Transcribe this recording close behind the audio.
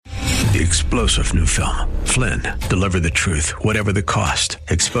the explosive new film, Flynn, deliver the truth, whatever the cost,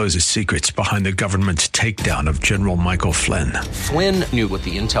 exposes secrets behind the government's takedown of General Michael Flynn. Flynn knew what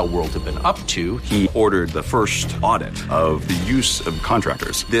the intel world had been up to. He ordered the first audit of the use of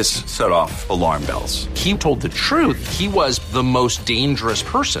contractors. This set off alarm bells. He told the truth. He was the most dangerous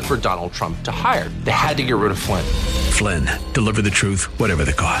person for Donald Trump to hire. They had to get rid of Flynn. Flynn, deliver the truth, whatever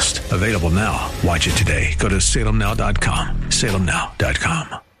the cost. Available now. Watch it today. Go to salemnow.com.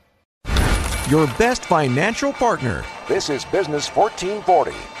 salemnow.com. Your best financial partner. This is Business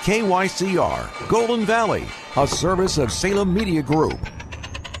 1440. KYCR, Golden Valley, a service of Salem Media Group.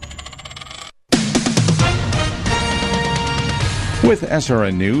 With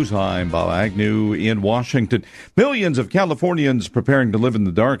SRN News, I'm Bob Agnew in Washington. Millions of Californians preparing to live in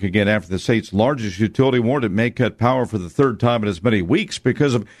the dark again after the state's largest utility warned it may cut power for the third time in as many weeks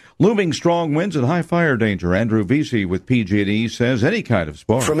because of looming strong winds and high fire danger. Andrew Vesey with PG&E says any kind of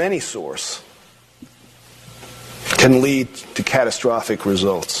spark from any source can lead to catastrophic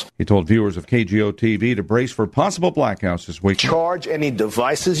results. He told viewers of KGO-TV to brace for possible blackouts this week. Charge any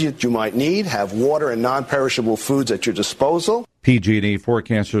devices you might need. Have water and non-perishable foods at your disposal. PG&E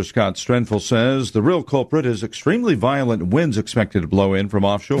forecaster Scott Strenfel says the real culprit is extremely violent winds expected to blow in from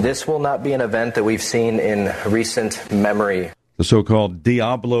offshore. This will not be an event that we've seen in recent memory. The so-called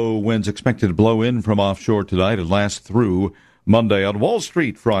Diablo winds expected to blow in from offshore tonight and last through Monday. On Wall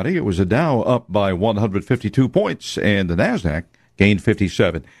Street Friday, it was a Dow up by 152 points and the NASDAQ gained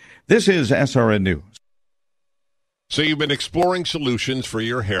 57. This is SRN News. So you've been exploring solutions for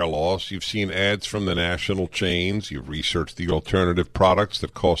your hair loss. You've seen ads from the national chains. You've researched the alternative products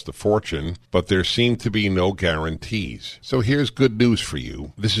that cost a fortune, but there seem to be no guarantees. So here's good news for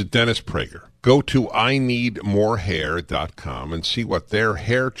you. This is Dennis Prager. Go to INeedMoreHair.com and see what their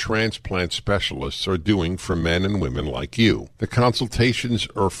hair transplant specialists are doing for men and women like you. The consultations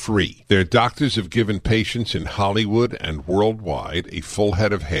are free. Their doctors have given patients in Hollywood and worldwide a full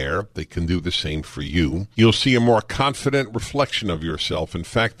head of hair. They can do the same for you. You'll see a more confident reflection of yourself. In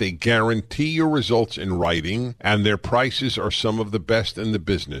fact, they guarantee your results in writing, and their prices are some of the best in the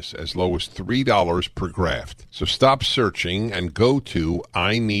business, as low as $3 per graft. So stop searching and go to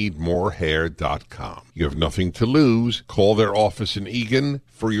INeedMoreHair.com. You have nothing to lose. Call their office in Eagan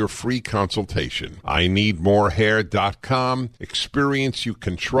for your free consultation. INeedMoreHair.com. Experience you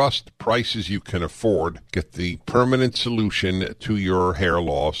can trust, prices you can afford. Get the permanent solution to your hair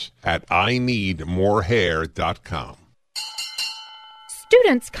loss at INeedMoreHair.com.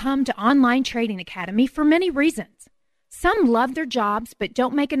 Students come to Online Trading Academy for many reasons. Some love their jobs but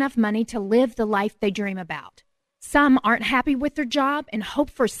don't make enough money to live the life they dream about. Some aren't happy with their job and hope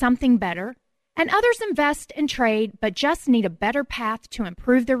for something better. And others invest and trade but just need a better path to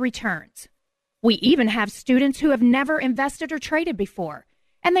improve their returns. We even have students who have never invested or traded before,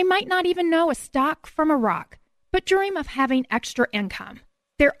 and they might not even know a stock from a rock, but dream of having extra income.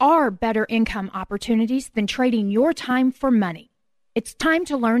 There are better income opportunities than trading your time for money. It's time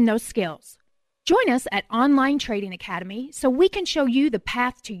to learn those skills. Join us at Online Trading Academy so we can show you the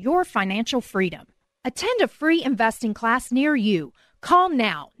path to your financial freedom. Attend a free investing class near you. Call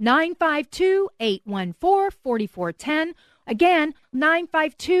now, 952-814-4410. Again,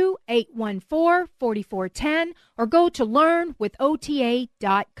 952-814-4410, or go to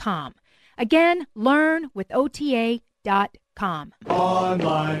learnwithota.com. Again, learnwithota.com.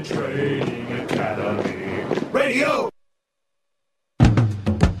 Online Trading Academy Radio.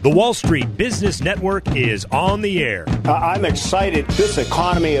 The Wall Street Business Network is on the air. I'm excited. This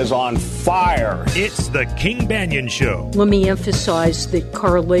economy is on fire. It's the King Banaian Show. Let me emphasize that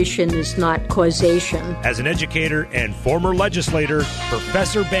correlation is not causation. As an educator and former legislator,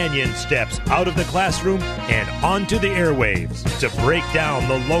 Professor Banaian steps out of the classroom and onto the airwaves to break down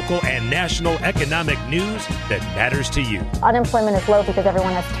the local and national economic news that matters to you. Unemployment is low because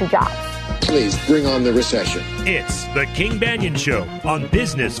everyone has two jobs. Please bring on the recession. It's the King Banaian Show on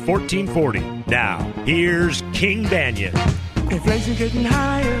Business 1440. Now, here's King Banaian. Inflation getting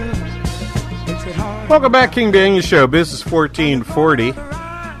higher. Welcome back, King Banaian Show, Business 1440.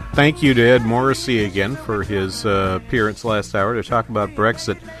 Thank you to Ed Morrissey again for his appearance last hour to talk about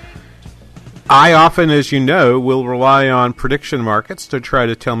Brexit. I often, as you know, will rely on prediction markets to try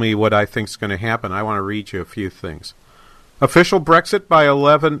to tell me what I think is going to happen. I want to read you a few things. Official Brexit by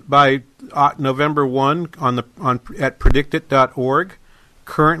November 1 at predictit.org.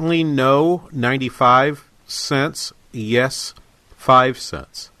 Currently no 95 cents, yes 5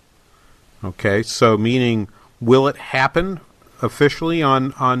 cents. Okay, so meaning will it happen officially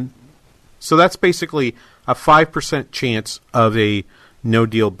on so that's basically a 5% chance of a no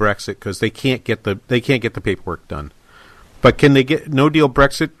deal Brexit because they can't get the paperwork done. But can they get no-deal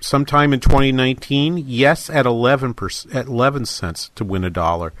Brexit sometime in 2019? Yes, at 11 cents to win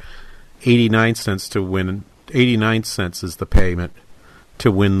 $1. 89 cents to win. 89 cents is the payment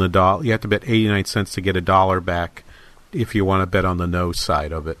to win the dollar. You have to bet 89 cents to get $1 back if you want to bet on the no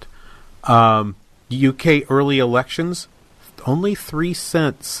side of it. UK early elections, only 3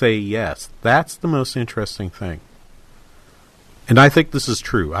 cents say yes. That's the most interesting thing. And I think this is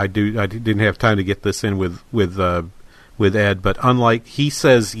true. I didn't have time to get this in with Ed, but unlike he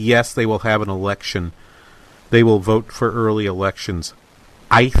says yes, they will have an election. They will vote for early elections.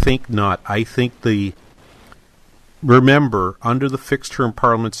 I think not. I think remember, under the Fixed Term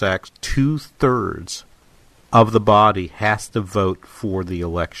Parliaments Act, 2/3 of the body has to vote for the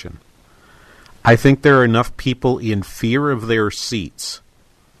election. I think there are enough people in fear of their seats,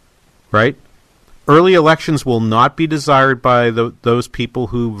 right? Early elections will not be desired by those people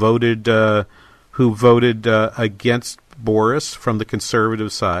who voted against Boris from the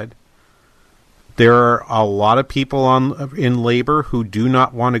Conservative side. There are a lot of people in Labour who do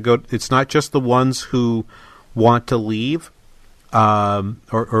not want to go. It's not just the ones who want to leave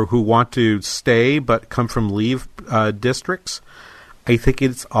or who want to stay but come from leave districts. I think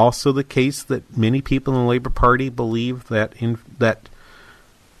it's also the case that many people in the Labour Party believe that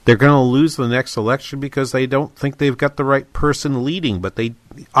they're going to lose the next election because they don't think they've got the right person leading. But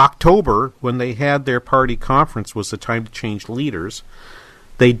October, when they had their party conference, was the time to change leaders.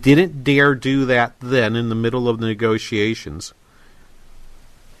 They didn't dare do that then in the middle of the negotiations.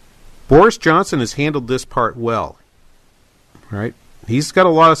 Boris Johnson has handled this part well, right? He's got a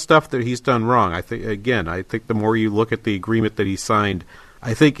lot of stuff that he's done wrong. I think the more you look at the agreement that he signed,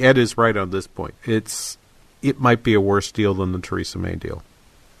 I think Ed is right on this point. It might be a worse deal than the Theresa May deal.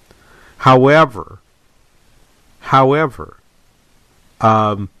 However,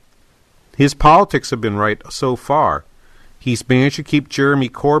 his politics have been right so far. He's managed to keep Jeremy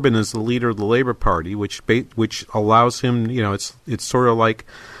Corbyn as the leader of the Labour Party, which allows him, it's sort of like,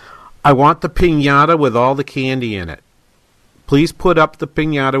 I want the piñata with all the candy in it. Please put up the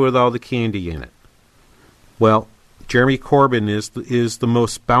piñata with all the candy in it. Well, Jeremy Corbyn is the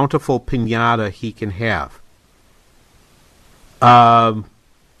most bountiful piñata he can have.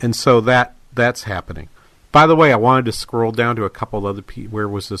 And so that's happening. By the way, I wanted to scroll down to a couple of other people. Where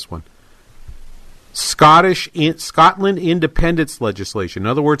was this one? Scotland independence legislation. In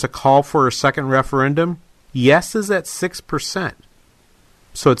other words, a call for a second referendum. Yes is at 6%.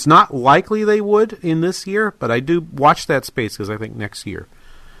 So it's not likely they would in this year, but I do watch that space because I think next year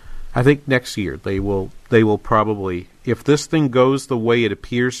they will probably, if this thing goes the way it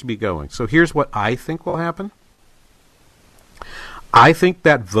appears to be going. So here's what I think will happen. I think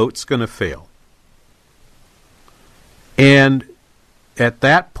that vote's going to fail. And at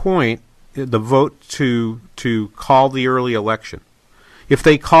that point, the vote to call the early election. If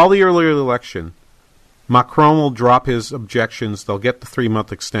they call the early election, Macron will drop his objections. They'll get the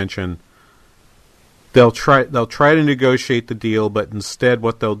 3-month extension. They'll try to negotiate the deal, but instead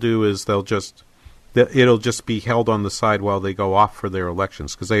what they'll do is it'll just be held on the side while they go off for their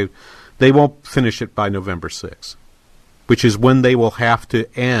elections, because they won't finish it by November 6th, which is when they will have to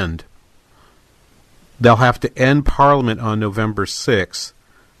end. They'll have to end Parliament on November 6th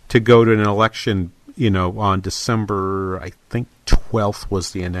to go to an election, on December, I think 12th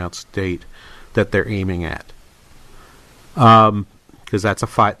was the announced date that they're aiming at. Because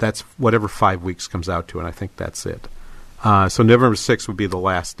that's whatever 5 weeks comes out to, and I think that's it. So November 6th would be the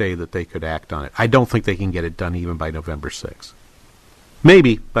last day that they could act on it. I don't think they can get it done even by November 6th.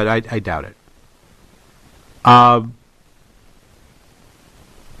 Maybe, but I doubt it.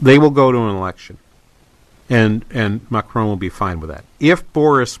 They will go to an election, and Macron will be fine with that. If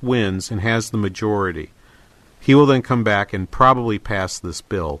Boris wins and has the majority, he will then come back and probably pass this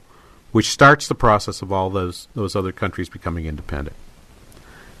bill, which starts the process of all those other countries becoming independent.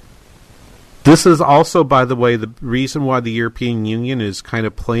 This is also, by the way, the reason why the European Union is kind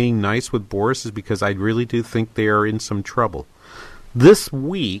of playing nice with Boris is because I really do think they are in some trouble. This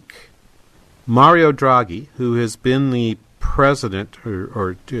week, Mario Draghi, who has been the president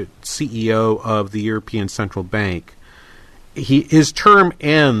or CEO of the European Central Bank, his term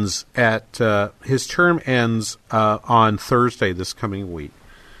ends on Thursday this coming week,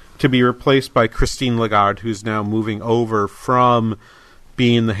 to be replaced by Christine Lagarde, who's now moving over from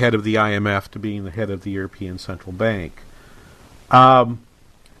being the head of the IMF to being the head of the European Central Bank.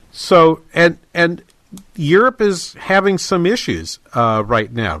 So Europe is having some issues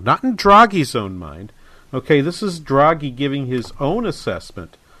right now, not in Draghi's own mind. Okay, this is Draghi giving his own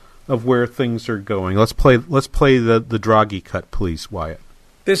assessment of where things are going. Let's play the Draghi cut, please, Wyatt.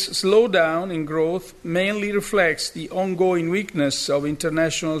 This slowdown in growth mainly reflects the ongoing weakness of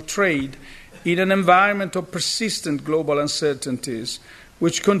international trade in an environment of persistent global uncertainties,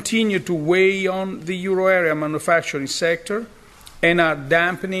 which continue to weigh on the euro area manufacturing sector and are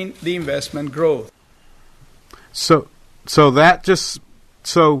dampening the investment growth. So Draghi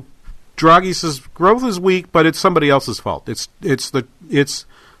says growth is weak, but it's somebody else's fault. It's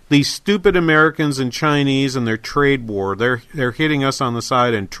the stupid Americans and Chinese and their trade war. They're hitting us on the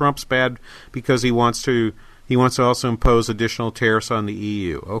side, and Trump's bad because he wants to also impose additional tariffs on the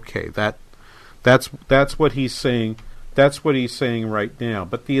EU. Okay, that's what he's saying. That's what he's saying right now.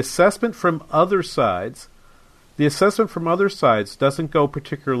 But the assessment from other sides doesn't go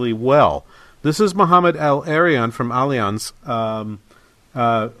particularly well. This is Mohammed Al-Arian from Allianz,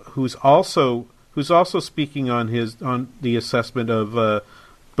 who's also speaking on the assessment of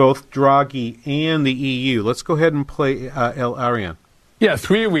both Draghi and the EU. Let's go ahead and play Al-Arian. Yeah,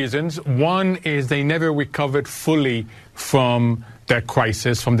 three reasons. One is they never recovered fully from that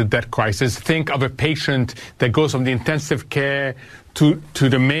crisis, from the debt crisis. Think of a patient that goes from the intensive care to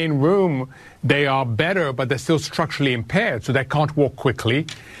the main room. They are better, but they're still structurally impaired, so they can't walk quickly.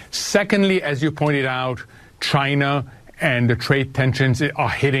 Secondly, as you pointed out, China and the trade tensions are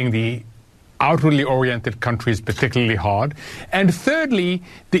hitting the outwardly oriented countries particularly hard. And thirdly,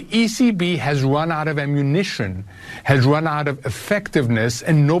 the ECB has run out of ammunition, has run out of effectiveness,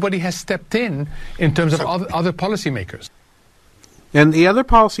 and nobody has stepped in terms of other policymakers. And the other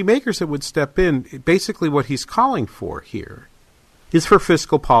policymakers that would step in, basically what he's calling for here is for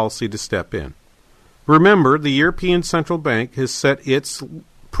fiscal policy to step in. Remember, the European Central Bank has set its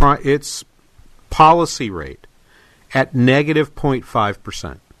policy rate at negative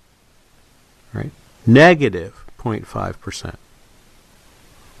 0.5%. Right? Negative 0.5%.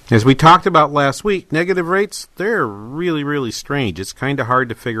 As we talked about last week, negative rates, they're really, really strange. It's kind of hard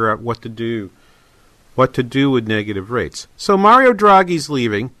to figure out what to do with negative rates. So Mario Draghi's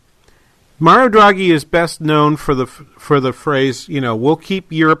leaving. Mario Draghi is best known for the phrase, we'll keep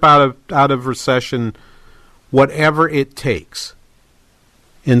Europe out of recession whatever it takes.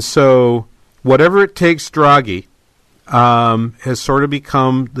 And so whatever it takes Draghi has sort of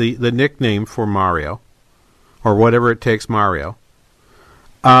become the nickname for Mario, or whatever it takes Mario.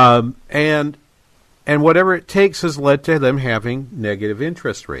 And whatever it takes has led to them having negative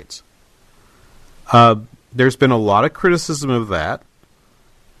interest rates. There's been a lot of criticism of that,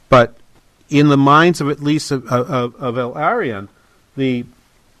 but in the minds of at least of Al-Arian, the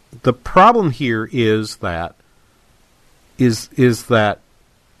problem here is that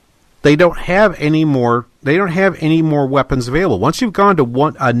they don't have any more weapons available. Once you've gone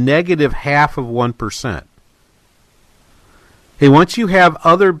to a negative 0.5%, and once you have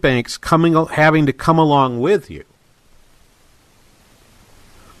other banks having to come along with you,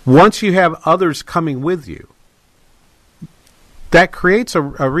 once you have others coming with you, that creates a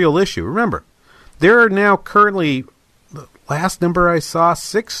real issue. Remember, there are now currently, the last number I saw,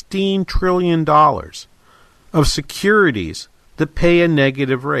 $16 trillion of securities that pay a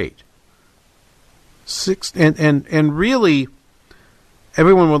negative rate. And really,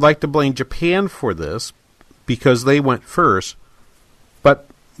 everyone would like to blame Japan for this because they went first. But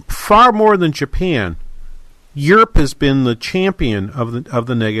far more than Japan, Europe has been the champion of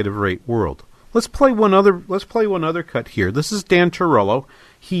the negative rate world. Let's play one other cut here. This is Dan Tarullo.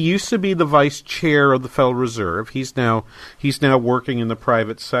 He used to be the vice chair of the Federal Reserve. He's now working in the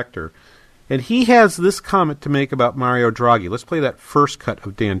private sector. And he has this comment to make about Mario Draghi. Let's play that first cut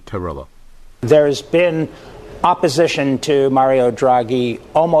of Dan Tarullo. There's been opposition to Mario Draghi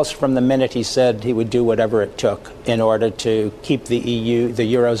almost from the minute he said he would do whatever it took in order to keep the EU,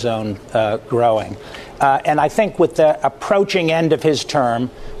 the Eurozone, growing. And I think with the approaching end of his term,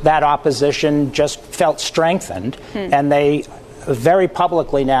 that opposition just felt strengthened. And they very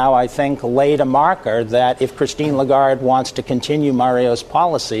publicly now, I think, laid a marker that if Christine Lagarde wants to continue Mario's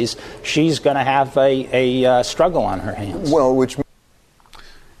policies, she's going to have a struggle on her hands.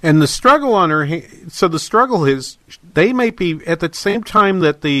 And the struggle on her so the struggle is, they may be, at the same time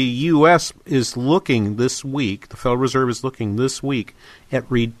that the U.S. is looking this week, the Federal Reserve is looking this week at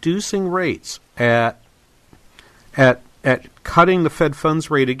reducing rates, at cutting the Fed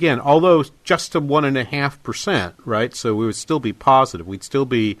funds rate again, although just to 1.5%, right? So we would still be positive. We'd still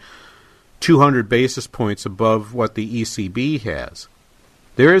be 200 basis points above what the ECB has.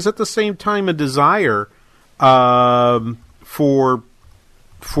 There is at the same time a desire for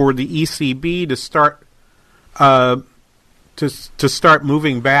the ECB to start to start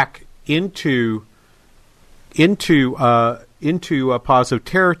moving back into positive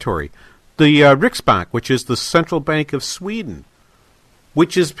territory. The Riksbank, which is the central bank of Sweden,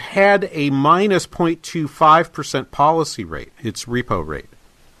 which has had a minus 0.25% policy rate, its repo rate.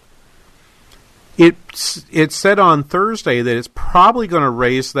 It said on Thursday that it's probably going to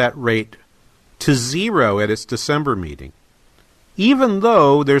raise that rate to 0 at its December meeting, even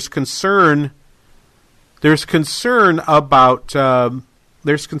though there's concern about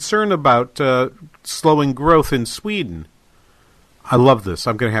slowing growth in Sweden. I love this.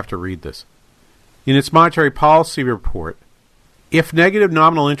 I'm going to have to read this. In its monetary policy report, if negative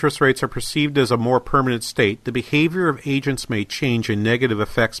nominal interest rates are perceived as a more permanent state, the behavior of agents may change and negative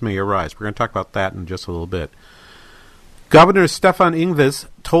effects may arise. We're going to talk about that in just a little bit. Governor Stefan Ingves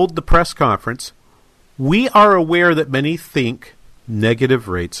told the press conference, "We are aware that many think negative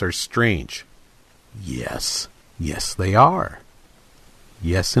rates are strange." Yes. Yes, they are.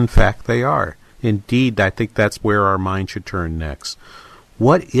 Yes, in fact, they are. Indeed, I think that's where our mind should turn next.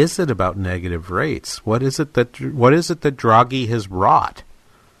 What is it about negative rates? What is it that Draghi has wrought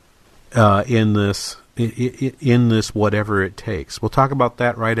in this whatever it takes? We'll talk about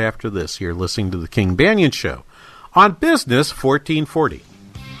that right after this. You're listening to the King Banaian Show on Business 1440.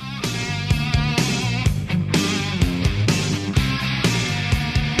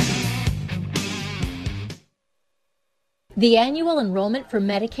 The annual enrollment for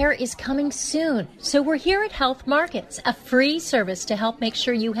Medicare is coming soon, so we're here at Health Markets, a free service to help make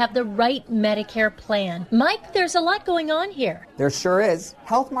sure you have the right Medicare plan. Mike, there's a lot going on here. There sure is.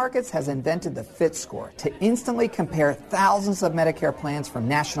 Health Markets has invented the Fit Score to instantly compare thousands of Medicare plans from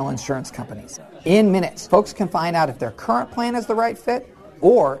national insurance companies. In minutes, folks can find out if their current plan is the right fit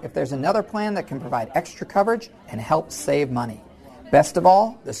or if there's another plan that can provide extra coverage and help save money. Best of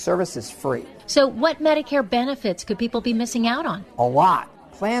all, the service is free. So what Medicare benefits could people be missing out on? A lot.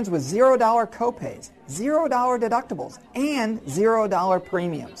 Plans with $0 copays, $0 deductibles, and $0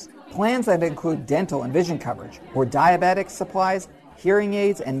 premiums. Plans that include dental and vision coverage, or diabetic supplies, hearing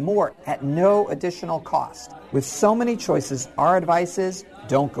aids, and more at no additional cost. With so many choices, our advice is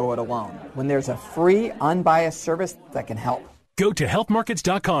don't go it alone when there's a free, unbiased service that can help. Go to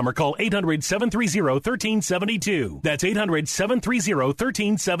healthmarkets.com or call 800-730-1372. That's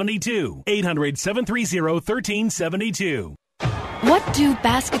 800-730-1372. 800-730-1372. What do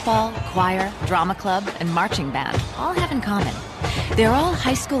basketball, choir, drama club, and marching band all have in common? They're all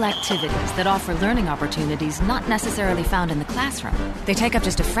high school activities that offer learning opportunities not necessarily found in the classroom. They take up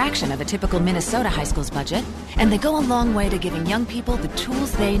just a fraction of a typical Minnesota high school's budget, and they go a long way to giving young people the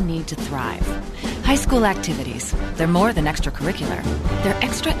tools they need to thrive. High school activities, they're more than extracurricular. They're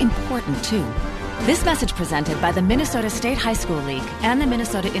extra important, too. This message presented by the Minnesota State High School League and the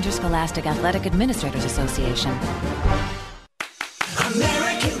Minnesota Interscholastic Athletic Administrators Association.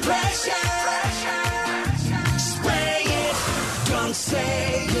 American pressure. Spray it, don't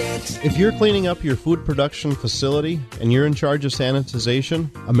say it. If you're cleaning up your food production facility and you're in charge of sanitization,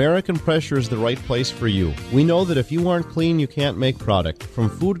 American Pressure is the right place for you. We know that if you aren't clean, you can't make product. From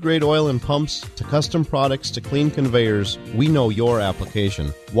food-grade oil and pumps to custom products to clean conveyors, we know your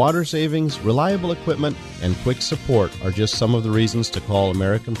application. Water savings, reliable equipment, and quick support are just some of the reasons to call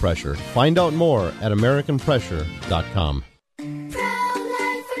American Pressure. Find out more at AmericanPressure.com.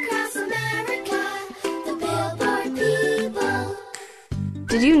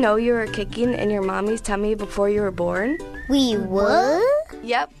 Did you know you were kicking in your mommy's tummy before you were born? We what?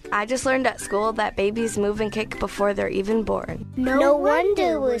 Yep, I just learned at school that babies move and kick before they're even born. No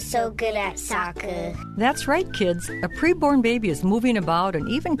wonder we're so good at soccer. That's right, kids. A preborn baby is moving about and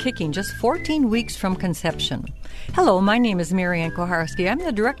even kicking just 14 weeks from conception. Hello, my name is Marianne Koharski. I'm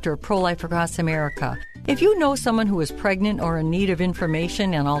the director of Pro-Life Across America. If you know someone who is pregnant or in need of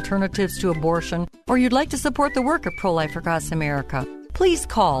information and alternatives to abortion, or you'd like to support the work of Pro-Life Across America, please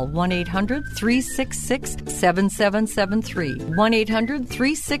call 1-800-366-7773,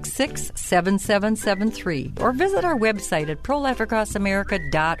 1-800-366-7773, or visit our website at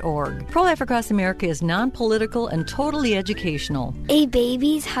prolifeacrossamerica.org. Pro-Life Across America is non-political and totally educational. A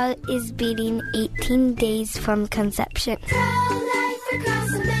baby's heart is beating 18 days from conception. Pro-Life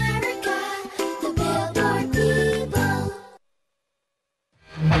Across America, the Billboard people.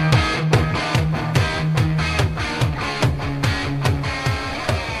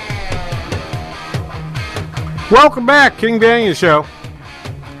 Welcome back, King Banaian Show.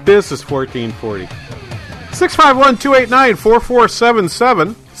 This is 1440.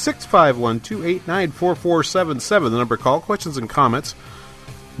 651-289-4477. 651-289-4477. The number to call. Questions and comments.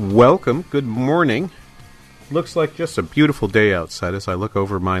 Welcome. Good morning. Looks like just a beautiful day outside as I look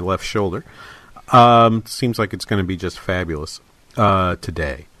over my left shoulder. Seems like it's going to be just fabulous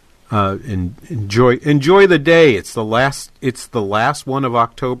today. Enjoy the day. It's the last one of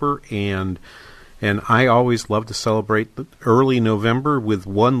October, and And I always love to celebrate early November with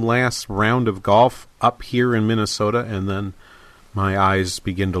one last round of golf up here in Minnesota, and then my eyes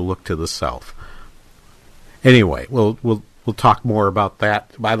begin to look to the south. Anyway, we'll talk more about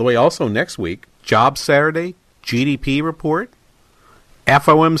that. By the way, also next week, Jobs Saturday, GDP report,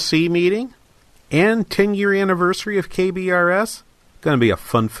 FOMC meeting, and 10-year anniversary of KBRS. Going to be a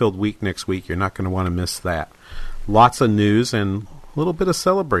fun-filled week next week. You're not going to want to miss that. Lots of news and a little bit of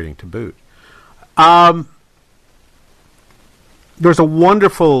celebrating to boot. There's a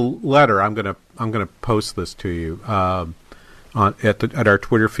wonderful letter. I'm gonna post this to you at our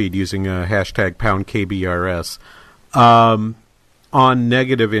Twitter feed using hashtag #KBRS on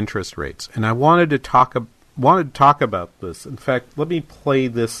negative interest rates, and I wanted to talk about this. In fact, let me play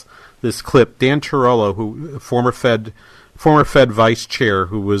this clip. Dan Tarullo, who former Fed vice chair,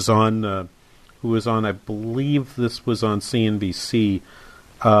 who was on I believe this was on CNBC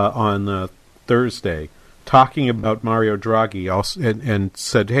on Thursday, talking about Mario Draghi, and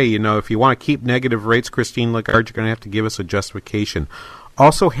said, hey, if you want to keep negative rates, Christine Lagarde, you're going to have to give us a justification.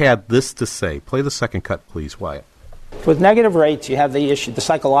 Also had this to say. Play the second cut, please, Wyatt. With negative rates, you have the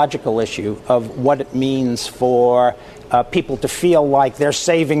psychological issue of what it means for people to feel like their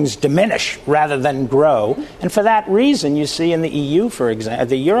savings diminish rather than grow. And for that reason, you see in the EU, for example,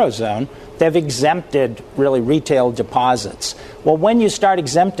 the Eurozone, they've exempted really retail deposits. Well, when you start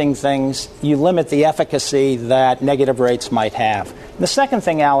exempting things, you limit the efficacy that negative rates might have. And the second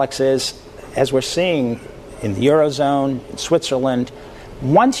thing, Alex, is, as we're seeing in the Eurozone, in Switzerland,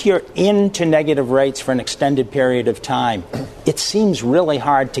 once you're into negative rates for an extended period of time, it seems really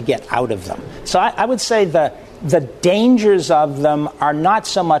hard to get out of them. So I would say the dangers of them are not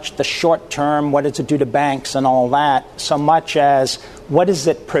so much the short term, what does it do to banks and all that, so much as what does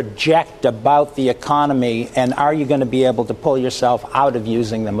it project about the economy, and are you going to be able to pull yourself out of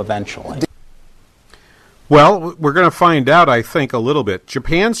using them eventually? Well, we're going to find out, I think, a little bit.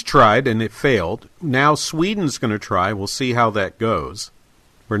 Japan's tried, and it failed. Now Sweden's going to try. We'll see how that goes.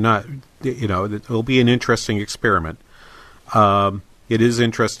 We're not, it'll be an interesting experiment. It is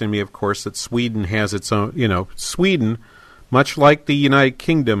interesting to me, of course, that Sweden has its own, Sweden, much like the United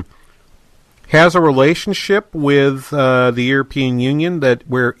Kingdom, has a relationship with the European Union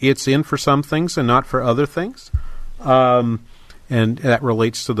where it's in for some things and not for other things. And that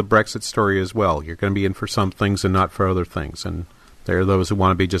relates to the Brexit story as well. You're going to be in for some things and not for other things. And there are those who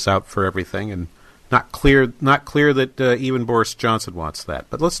want to be just out for everything, and not clear that even Boris Johnson wants that.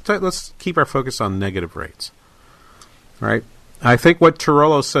 But let's keep our focus on negative rates. All right. I think what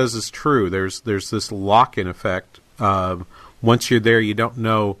Tarullo says is true. There's this lock-in effect. Once you're there, you don't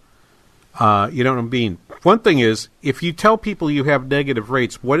know. You don't know being. One thing is, if you tell people you have negative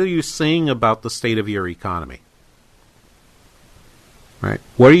rates, what are you saying about the state of your economy? Right.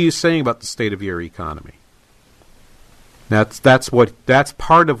 What are you saying about the state of your economy? That's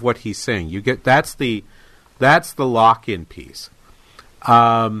part of what he's saying. You get that's the lock-in piece.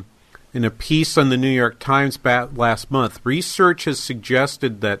 In a piece on the New York Times last month, research has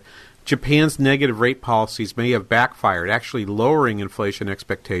suggested that Japan's negative rate policies may have backfired, actually lowering inflation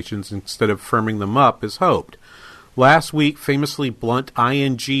expectations instead of firming them up as hoped. Last week, famously blunt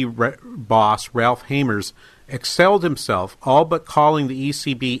ING boss Ralph Hamers excelled himself, all but calling the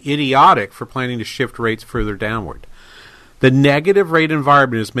ECB idiotic for planning to shift rates further downward. The negative rate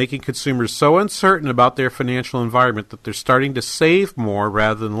environment is making consumers so uncertain about their financial environment that they're starting to save more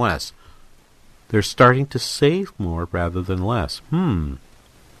rather than less. They're starting to save more rather than less. Do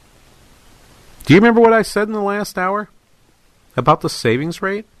you remember what I said in the last hour about the savings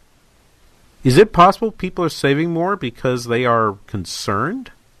rate? Is it possible people are saving more because they are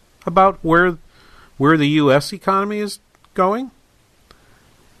concerned about where the U.S. economy is going?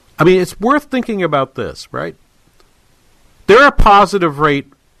 I mean, it's worth thinking about this, right? There are positive rate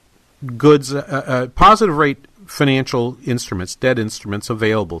goods, positive rate financial instruments, debt instruments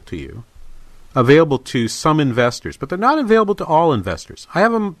available to you, available to some investors, but they're not available to all investors. I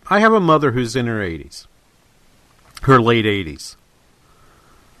have a mother who's in her 80s, her late 80s.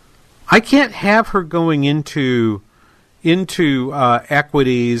 I can't have her going into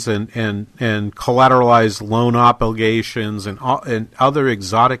equities and collateralized loan obligations and other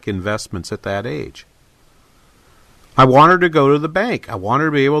exotic investments at that age. I want her to go to the bank. I want her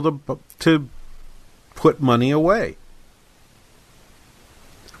to be able to put money away.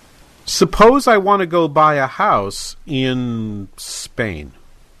 Suppose I want to go buy a house in Spain,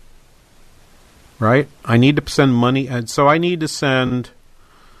 right? I need to send money, and so I need to send,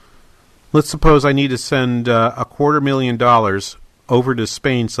 let's suppose I need to send $250,000 over to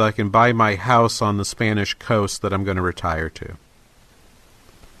Spain so I can buy my house on the Spanish coast that I'm going to retire to.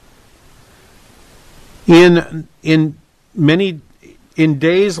 In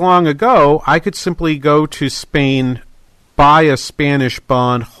days long ago, I could simply go to Spain, buy a Spanish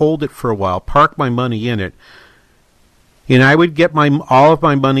bond, hold it for a while, park my money in it, and I would get all of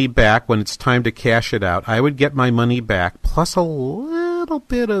my money back when it's time to cash it out. I would get my money back, plus a little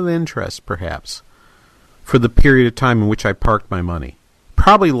bit of interest, perhaps, for the period of time in which I parked my money.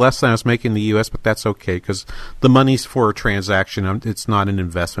 Probably less than I was making in the U.S., but that's okay, because the money's for a transaction. It's not an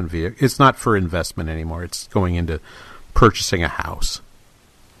investment vehicle. It's not for investment anymore. It's going into purchasing a house.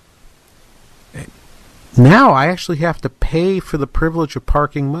 Now I actually have to pay for the privilege of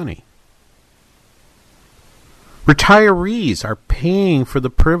parking money. Retirees are paying for the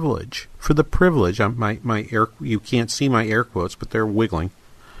privilege. You can't see my air quotes, but they're wiggling.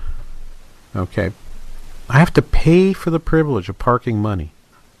 Okay. I have to pay for the privilege of parking money.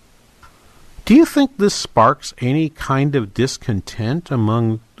 Do you think this sparks any kind of discontent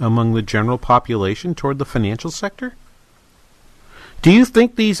among the general population toward the financial sector? Do you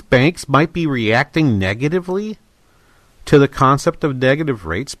think these banks might be reacting negatively to the concept of negative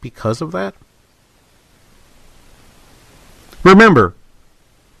rates because of that? Remember,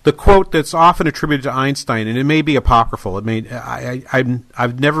 the quote that's often attributed to Einstein, and it may be apocryphal.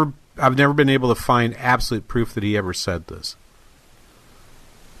 I've never been able to find absolute proof that he ever said this.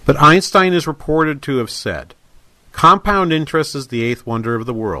 But Einstein is reported to have said, "Compound interest is the eighth wonder of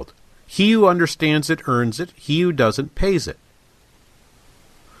the world. He who understands it earns it. He who doesn't pays it."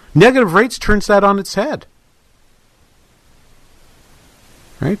 Negative rates turns that on its head.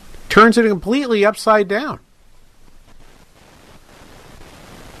 Right? Turns it completely upside down.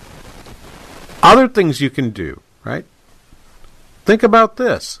 Other things you can do, right? Think about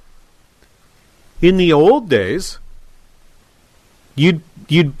this. In the old days,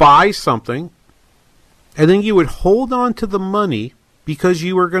 you'd buy something, and then you would hold on to the money because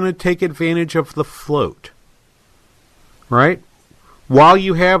you were going to take advantage of the float. Right? While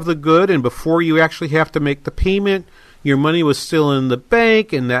you have the good and before you actually have to make the payment, your money was still in the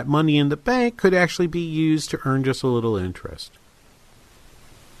bank, and that money in the bank could actually be used to earn just a little interest.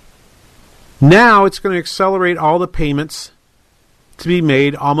 Now it's going to accelerate all the payments to be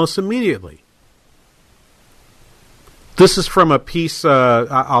made almost immediately. This is from a piece,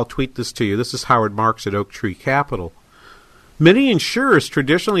 I'll tweet this to you. This is Howard Marks at Oak Tree Capital. Many insurers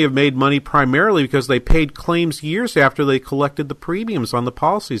traditionally have made money primarily because they paid claims years after they collected the premiums on the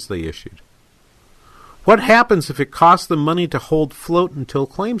policies they issued. What happens if it costs them money to hold float until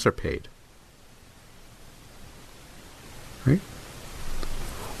claims are paid? Right?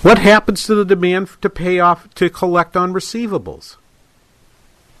 What happens to the demand to pay off, to collect on receivables?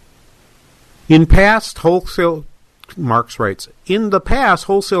 In past, wholesale, Marx writes, in the past,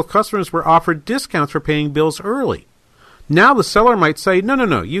 wholesale customers were offered discounts for paying bills early. Now the seller might say,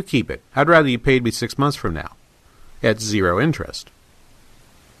 no, you keep it. I'd rather you paid me 6 months from now at zero interest.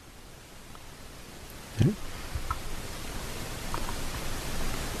 Okay.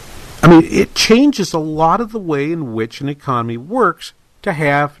 I mean, it changes a lot of the way in which an economy works to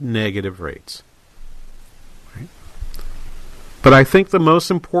have negative rates. Right? But I think the most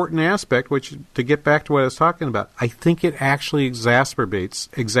important aspect, which, to get back to what I was talking about, I think it actually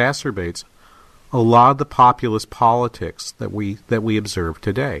exacerbates a lot of the populist politics that we observe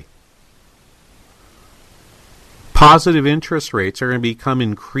today. Positive interest rates are going to become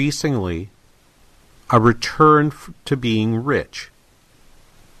increasingly a return to being rich.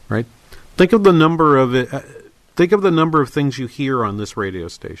 Right? Think of the number of things you hear on this radio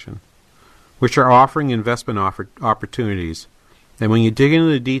station, which are offering investment opportunities. And when you dig into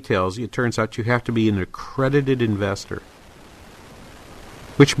the details, it turns out you have to be an accredited investor,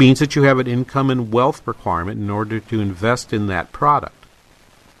 which means that you have an income and wealth requirement in order to invest in that product.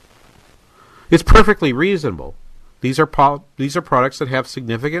 It's perfectly reasonable. These are products that have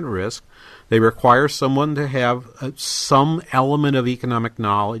significant risk. They require someone to have some element of economic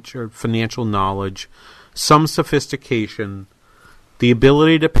knowledge or financial knowledge, some sophistication, the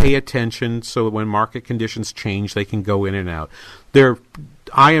ability to pay attention so that when market conditions change, they can go in and out.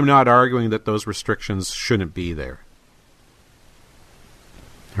 I am not arguing that those restrictions shouldn't be there.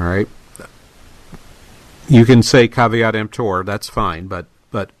 All right? You can say caveat emptor, that's fine, but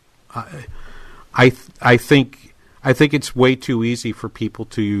I think it's way too easy for people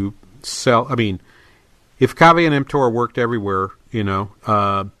to sell. I mean, if caveat emptor worked everywhere,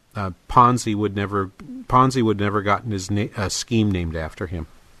 Ponzi would never gotten his scheme named after him.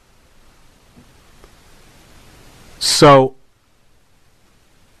 So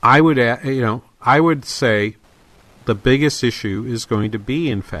I would say the biggest issue is going to be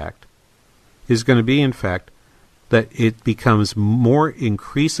in fact that it becomes more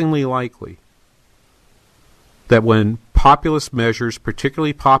increasingly likely that when populist measures,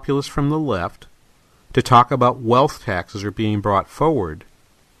 particularly populist from the left, to talk about wealth taxes are being brought forward,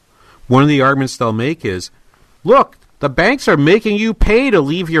 one of the arguments they'll make is, look, the banks are making you pay to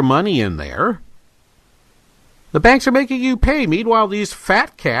leave your money in there. The banks are making you pay. Meanwhile, these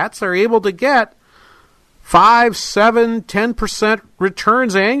fat cats are able to get 5, 7, 10%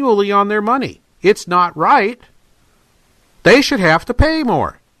 returns annually on their money. It's not right. They should have to pay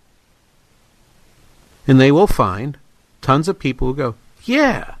more. And they will find tons of people who go,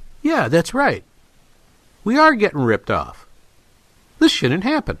 yeah, that's right. We are getting ripped off. This shouldn't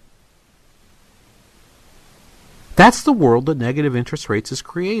happen. That's the world that negative interest rates is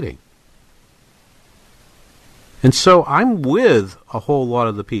creating. And so I'm with a whole lot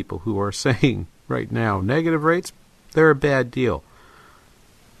of the people who are saying right now, negative rates, they're a bad deal.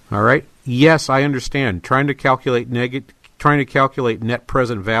 All right? Yes, I understand. Trying to calculate net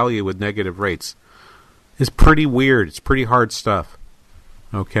present value with negative rates is pretty weird. It's pretty hard stuff.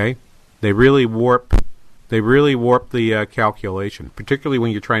 Okay? They really warp the calculation, particularly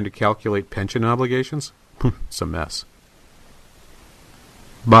when you're trying to calculate pension obligations. It's a mess.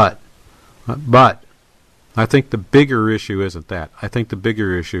 But I think the bigger issue isn't that. I think the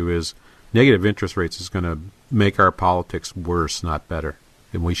bigger issue is negative interest rates is going to make our politics worse, not better.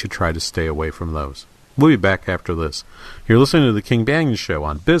 And we should try to stay away from those. We'll be back after this. You're listening to the King Banyan Show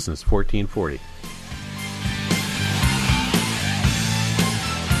on Business 1440.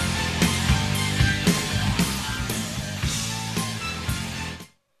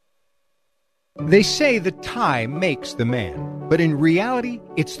 They say the time makes the man, but in reality,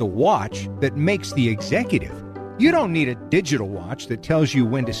 it's the watch that makes the executive. You don't need a digital watch that tells you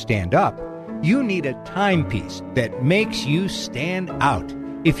when to stand up. You need a timepiece that makes you stand out.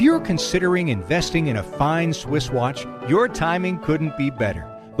 If you're considering investing in a fine Swiss watch, your timing couldn't be better.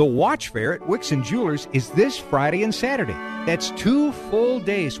 The watch fair at Wixon Jewelers is this Friday and Saturday. That's 2 full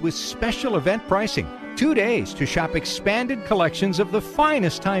days with special event pricing. 2 days to shop expanded collections of the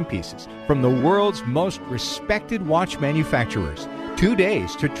finest timepieces from the world's most respected watch manufacturers. 2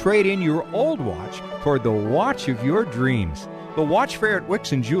 days to trade in your old watch toward the watch of your dreams. The watch fair at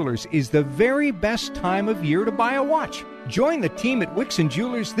Wixon Jewelers is the very best time of year to buy a watch. Join the team at Wixon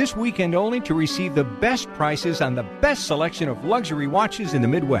Jewelers this weekend only to receive the best prices on the best selection of luxury watches in the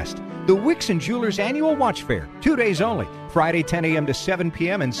Midwest. The Wixon Jewelers Annual Watch Fair, 2 days only, Friday 10 a.m. to 7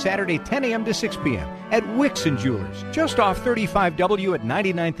 p.m. and Saturday 10 a.m. to 6 p.m. at Wixon Jewelers, just off 35W at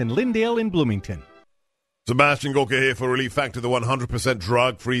 99th and Lyndale in Bloomington. Sebastian Gorka here for Relief Factor, the 100%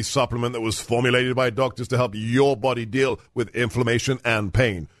 drug-free supplement that was formulated by doctors to help your body deal with inflammation and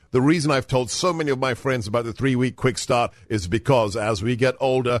pain. The reason I've told so many of my friends about the 3-week quick start is because as we get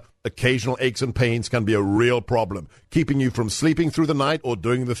older, occasional aches and pains can be a real problem, keeping you from sleeping through the night or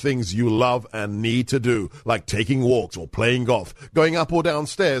doing the things you love and need to do, like taking walks or playing golf, going up or down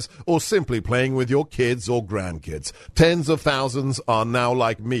stairs, or simply playing with your kids or grandkids. Tens of thousands are now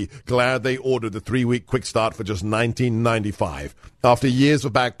like me, glad they ordered the 3-week quick start for just $19.95. After years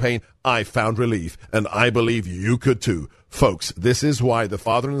of back pain, I found relief, and I believe you could too. Folks, this is why the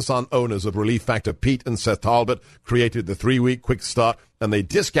father and son owners of Relief Factor, Pete and Seth Talbot, created the 3-week quick start, and they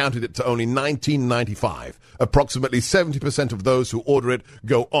discounted it to only $19.95. Approximately 70% of those who order it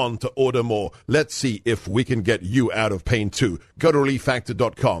go on to order more. Let's see if we can get you out of pain too. Go to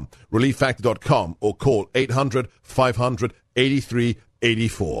ReliefFactor.com, ReliefFactor.com, or call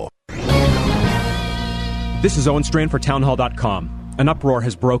 800-500-8384. This is Owen Strand for Townhall.com. An uproar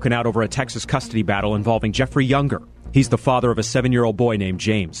has broken out over a Texas custody battle involving Jeffrey Younger. He's the father of a 7-year-old boy named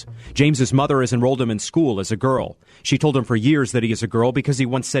James. James's mother has enrolled him in school as a girl. She told him for years that he is a girl because he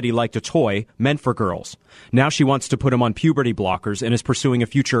once said he liked a toy meant for girls. Now she wants to put him on puberty blockers and is pursuing a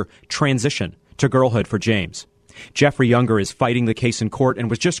future transition to girlhood for James. Jeffrey Younger is fighting the case in court and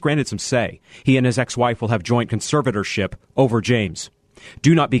was just granted some say. He and his ex-wife will have joint conservatorship over James.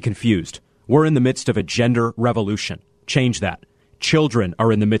 Do not be confused. We're in the midst of a gender revolution. Change that. Children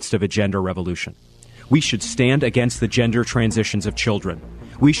are in the midst of a gender revolution. We should stand against the gender transitions of children.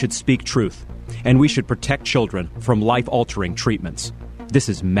 We should speak truth. And we should protect children from life-altering treatments. This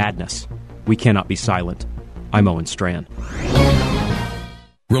is madness. We cannot be silent. I'm Owen Strand.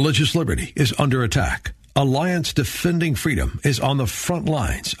 Religious liberty is under attack. Alliance Defending Freedom is on the front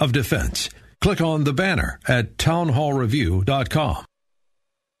lines of defense. Click on the banner at townhallreview.com.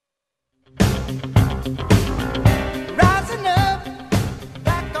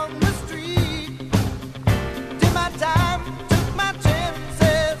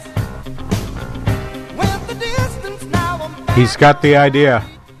 He's got the idea.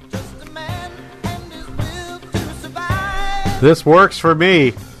 This works for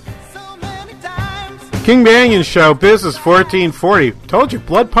me. King Banyan Show, Business 1440. Told you,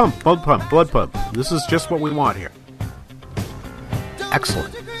 blood pump, blood pump, blood pump. This is just what we want here.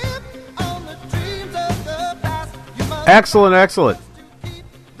 Excellent. Excellent, excellent.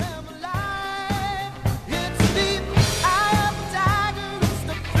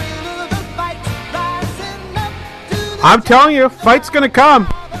 I'm telling you, fight's going to come.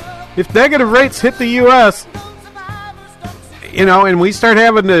 If negative rates hit the U.S., and we start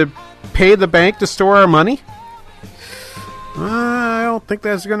having to pay the bank to store our money, I don't think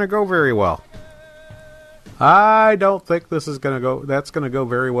that's going to go very well. I don't think that's going to go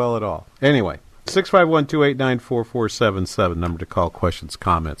very well at all. Anyway, 651-289-4477, number to call, questions,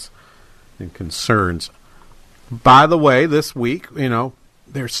 comments, and concerns. By the way, this week,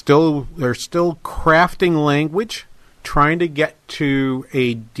 they're still crafting language, trying to get to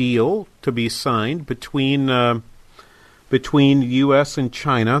a deal to be signed between U.S. and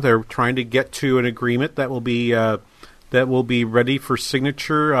China. They're trying to get to an agreement that will be ready for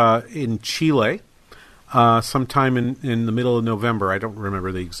signature in Chile sometime in the middle of November. I don't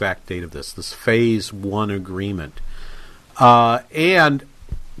remember the exact date of this Phase 1 agreement. And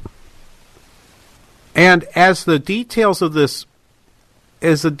as the details of this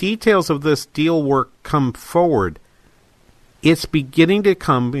deal work come forward, it's beginning to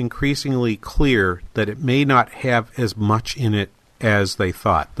come increasingly clear that it may not have as much in it as they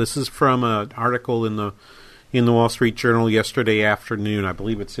thought. This is from an article in the Wall Street Journal yesterday afternoon. I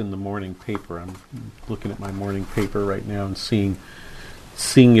believe it's in the morning paper. I'm looking at my morning paper right now and seeing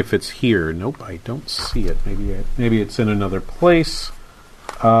if it's here. Nope, I don't see it. Maybe it's in another place.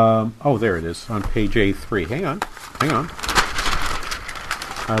 There it is on page A3. Hang on.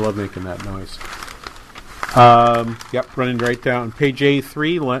 I love making that noise. Running right down. Page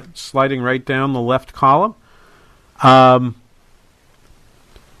A3, sliding right down the left column.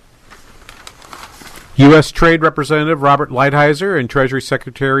 U.S. Trade Representative Robert Lighthizer and Treasury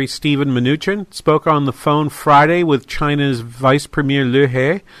Secretary Steven Mnuchin spoke on the phone Friday with China's Vice Premier Liu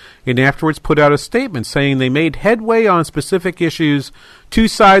He, and afterwards put out a statement saying they made headway on specific issues. Two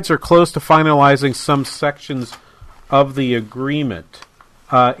sides are close to finalizing some sections of the agreement.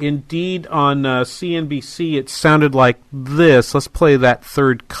 Indeed, on CNBC, it sounded like this. Let's play that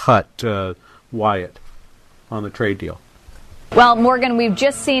third cut, Wyatt, on the trade deal. Well, Morgan, we've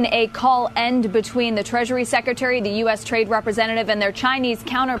just seen a call end between the Treasury Secretary, the U.S. Trade Representative, and their Chinese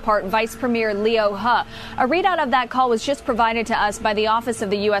counterpart, Vice Premier Liu He. A readout of that call was just provided to us by the Office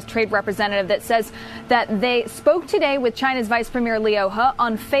of the U.S. Trade Representative that says that they spoke today with China's Vice Premier Liu He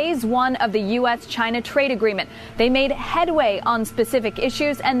on Phase 1 of the U.S.-China trade agreement. They made headway on specific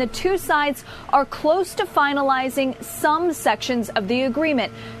issues, and the two sides are close to finalizing some sections of the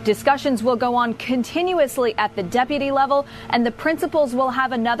agreement. Discussions will go on continuously at the deputy level, and the principals will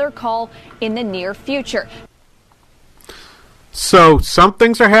have another call in the near future. So some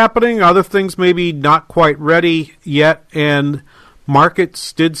things are happening, other things maybe not quite ready yet, and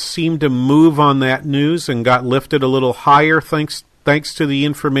markets did seem to move on that news and got lifted a little higher thanks to the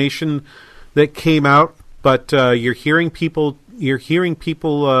information that came out. But you're hearing people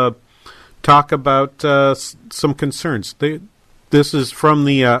talk about some concerns. This is from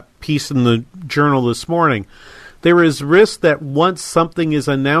the piece in the Journal this morning. There is risk that once something is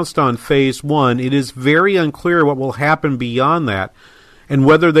announced on Phase 1, it is very unclear what will happen beyond that and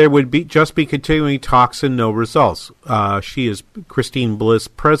whether there would be continuing talks and no results. She is Christine Bliss,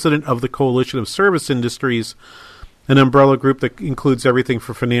 president of the Coalition of Service Industries, an umbrella group that includes everything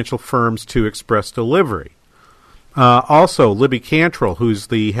from financial firms to express delivery. Also, Libby Cantrell, who's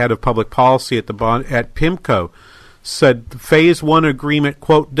the head of public policy at PIMCO, said the Phase 1 agreement,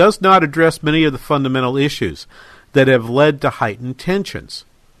 quote, does not address many of the fundamental issues that have led to heightened tensions.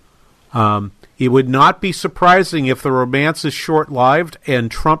 It would not be surprising if the romance is short-lived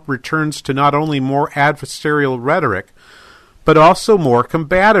and Trump returns to not only more adversarial rhetoric, but also more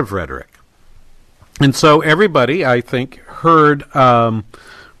combative rhetoric. And so everybody, I think, heard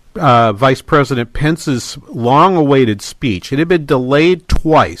Vice President Pence's long-awaited speech. It had been delayed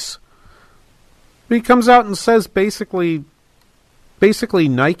twice. But he comes out and says basically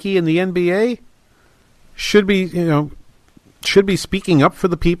Nike and the NBA should be speaking up for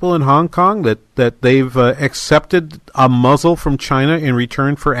the people in Hong Kong, that they've accepted a muzzle from China in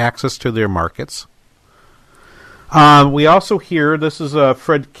return for access to their markets. We also hear, this is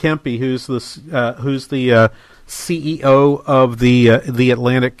Fred Kempe, who's the CEO of the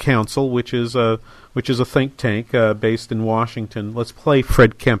Atlantic Council, which is a think tank based in Washington. Let's play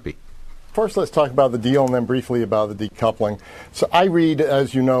Fred Kempe. First, let's talk about the deal and then briefly about the decoupling. So I read,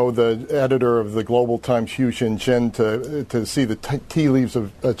 as you know, the editor of the Global Times, Hu Xinchen, to see the tea leaves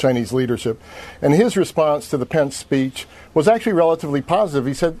of Chinese leadership. And his response to the Pence speech was actually relatively positive.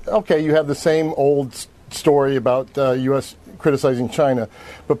 He said, okay, you have the same old story about U.S. criticizing China.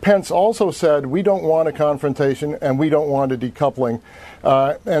 But Pence also said, we don't want a confrontation and we don't want a decoupling.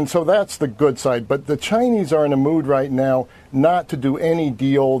 And so that's the good side. But the Chinese are in a mood right now not to do any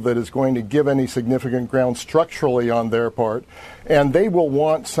deal that is going to give any significant ground structurally on their part. And they will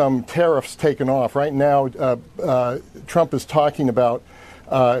want some tariffs taken off. Right now, Trump is talking about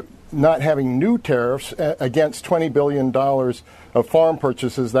not having new tariffs against $20 billion of farm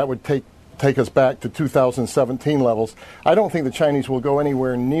purchases. That would take us back to 2017 levels. I don't think the Chinese will go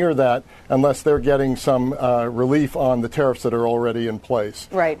anywhere near that unless they're getting some relief on the tariffs that are already in place.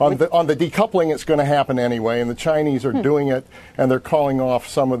 Right. On the decoupling, it's going to happen anyway, and the Chinese are doing it, and they're calling off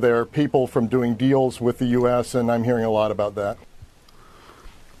some of their people from doing deals with the U.S., and I'm hearing a lot about that.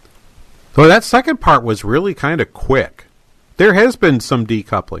 So that second part was really kind of quick. There has been some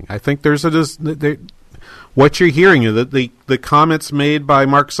decoupling. I think there's what you're hearing is that the comments made by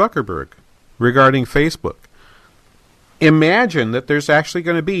Mark Zuckerberg regarding Facebook. Imagine that there's actually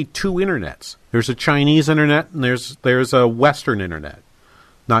going to be two internets. There's a Chinese internet and there's a Western internet.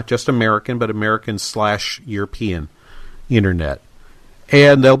 Not just American, but American/European internet.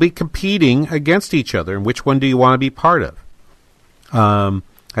 And they'll be competing against each other. And which one do you want to be part of?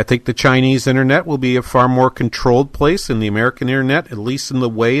 I think the Chinese internet will be a far more controlled place than the American internet, at least in the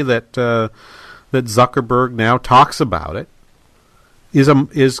way that that Zuckerberg now talks about it.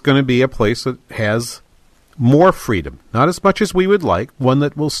 Is going to be a place that has more freedom, not as much as we would like. One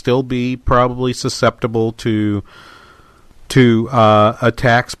that will still be probably susceptible to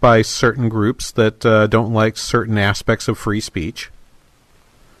attacks by certain groups that don't like certain aspects of free speech.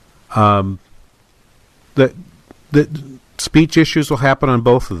 That speech issues will happen on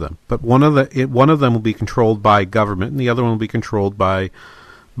both of them, but one of them will be controlled by government, and the other one will be controlled by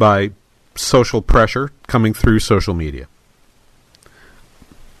social pressure coming through social media.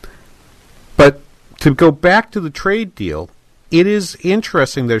 But to go back to the trade deal, it is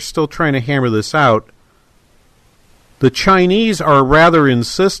interesting they're still trying to hammer this out. The Chinese are rather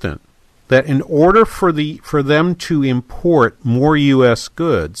insistent that in order for them to import more U.S.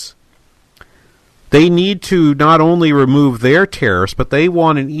 goods, they need to not only remove their tariffs, but they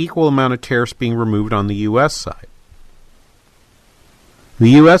want an equal amount of tariffs being removed on the U.S. side. The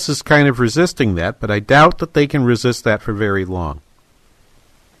U.S. is kind of resisting that, but I doubt that they can resist that for very long.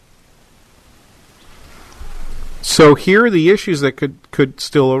 So here are the issues that could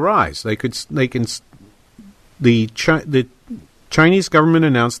still arise. The Chinese government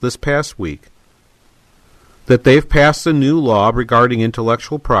announced this past week that they've passed a new law regarding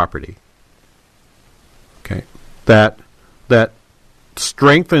intellectual property. Okay, that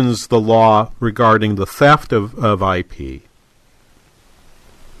strengthens the law regarding the theft of IP.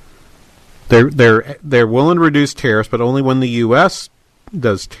 They're willing to reduce tariffs, but only when the U.S.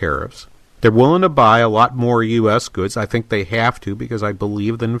 does tariffs. They're willing to buy a lot more U.S. goods. I think they have to, because I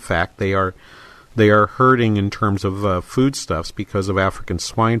believe that in fact they are hurting in terms of foodstuffs because of African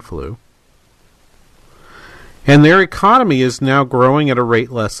swine flu. And their economy is now growing at a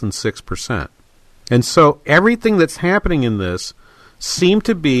rate less than 6%. And so everything that's happening in this seemed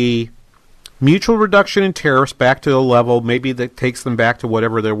to be mutual reduction in tariffs back to a level maybe that takes them back to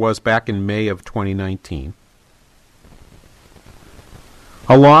whatever there was back in May of 2019.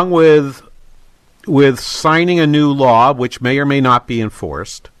 Along with signing a new law, which may or may not be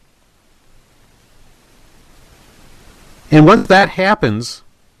enforced. And once that happens,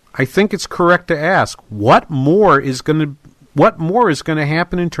 I think it's correct to ask, what more is going to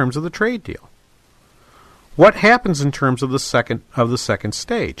happen in terms of the trade deal? What happens in terms of the second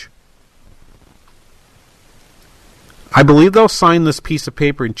stage? I believe they'll sign this piece of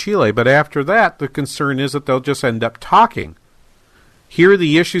paper in Chile, but after that, the concern is that they'll just end up talking. Here are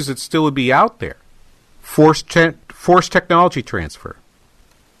the issues that still would be out there. Forced technology transfer.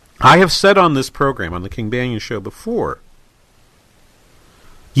 I have said on this program, on the King Banaian Show before,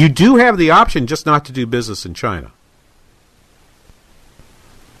 you do have the option just not to do business in China.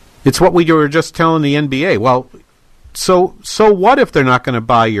 It's what we were just telling the NBA. Well, so what if they're not going to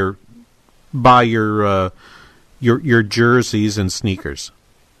buy your jerseys and sneakers?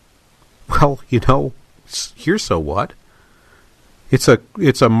 Well, here's so what. It's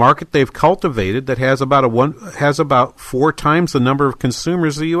a market they've cultivated that has about 4 times the number of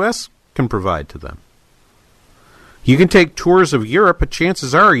consumers the U.S. can provide to them. You can take tours of Europe, but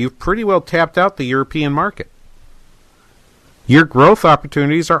chances are you've pretty well tapped out the European market. Your growth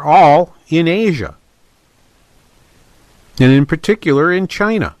opportunities are all in Asia, and in particular in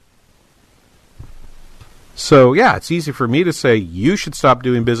China. So, yeah, it's easy for me to say you should stop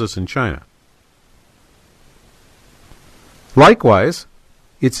doing business in China. Likewise,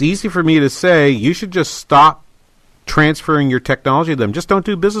 it's easy for me to say you should just stop transferring your technology to them. Just don't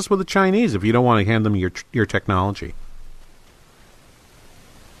do business with the Chinese if you don't want to hand them your technology.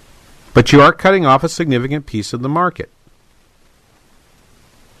 But you are cutting off a significant piece of the market.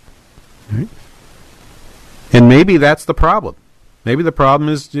 Right? And maybe that's the problem. Maybe the problem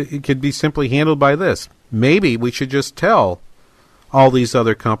is it could be simply handled by this. Maybe we should just tell all these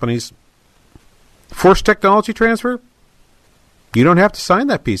other companies, forced technology transfer? You don't have to sign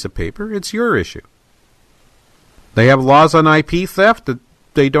that piece of paper. It's your issue. They have laws on IP theft that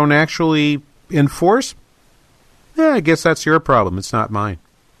they don't actually enforce? Yeah, I guess that's your problem. It's not mine.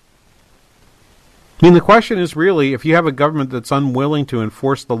 I mean, the question is really, if you have a government that's unwilling to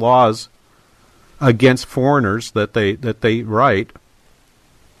enforce the laws against foreigners that they write,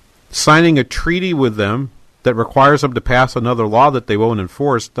 signing a treaty with them that requires them to pass another law that they won't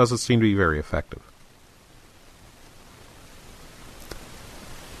enforce doesn't seem to be very effective.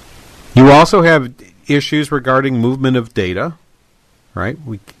 You also have issues regarding movement of data, right?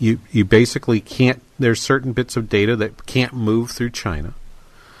 You basically can't, there's certain bits of data that can't move through China.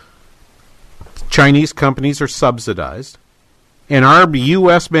 Chinese companies are subsidized, and our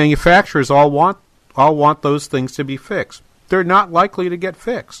U.S. manufacturers all want those things to be fixed. They're not likely to get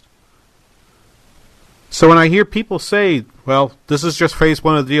fixed. So when I hear people say, well, this is just phase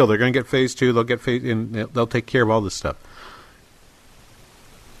one of the deal, they're going to get phase two, they'll take care of all this stuff.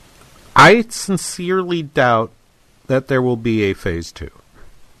 I sincerely doubt that there will be a phase two.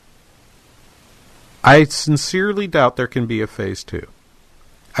 I sincerely doubt there can be a phase two.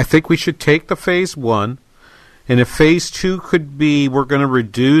 I think we should take the phase one, and if phase two could be we're going to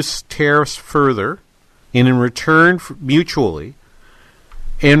reduce tariffs further, and in return mutually,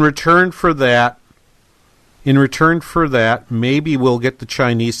 in return for that, maybe we'll get the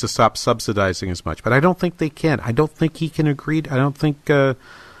Chinese to stop subsidizing as much. But I don't think they can. I don't think he can agree. I don't think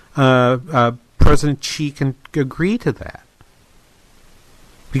President Xi can agree to that.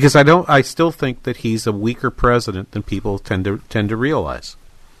 Because I still think that he's a weaker president than people tend to realize.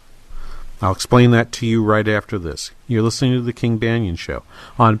 I'll explain that to you right after this. You're listening to The King Banaian Show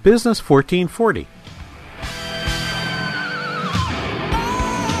on Business 1440.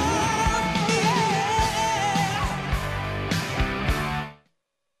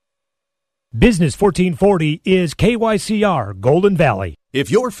 Business 1440 is KYCR Golden Valley. If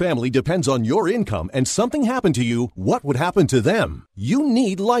your family depends on your income and something happened to you, what would happen to them? You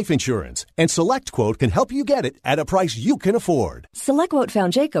need life insurance, and SelectQuote can help you get it at a price you can afford. SelectQuote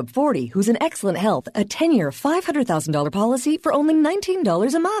found Jacob, 40, who's in excellent health, a 10-year, $500,000 policy for only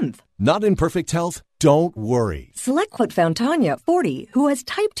 $19 a month. Not in perfect health? Don't worry. SelectQuote found Tanya, 40, who has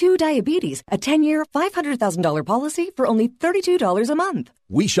type 2 diabetes, a 10-year, $500,000 policy for only $32 a month.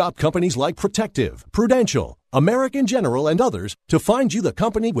 We shop companies like Protective, Prudential, American General, and others to find you the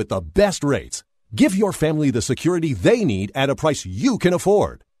company with the best rates. Give your family the security they need at a price you can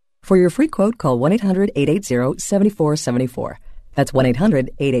afford. For your free quote, call 1-800-880-7474. That's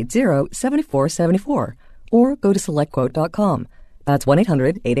 1-800-880-7474. Or go to SelectQuote.com. That's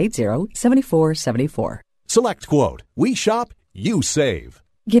 1-800-880-7474. SelectQuote. We shop, you save.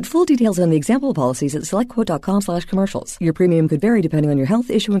 Get full details on the example policies at SelectQuote.com/commercials. Your premium could vary depending on your health,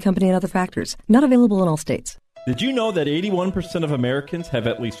 issuing company, and other factors. Not available in all states. Did you know that 81% of Americans have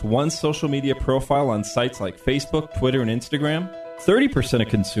at least one social media profile on sites like Facebook, Twitter, and Instagram? 30% of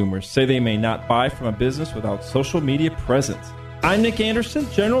consumers say they may not buy from a business without social media presence. I'm Nick Anderson,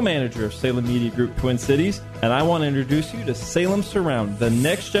 General Manager of Salem Media Group Twin Cities, and I want to introduce you to Salem Surround, the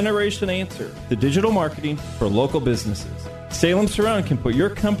next generation answer to digital marketing for local businesses. Salem Surround can put your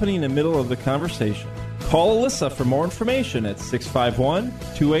company in the middle of the conversation. Call Alyssa for more information at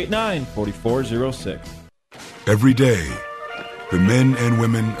 651-289-4406. Every day, the men and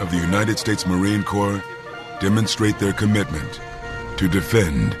women of the United States Marine Corps demonstrate their commitment to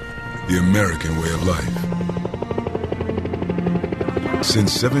defend the American way of life.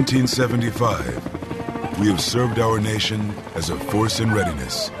 Since 1775, we have served our nation as a force in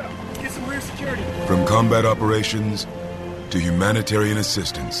readiness. From combat operations to humanitarian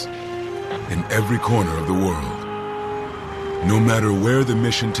assistance in every corner of the world. No matter where the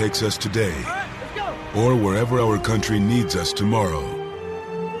mission takes us today, or wherever our country needs us tomorrow,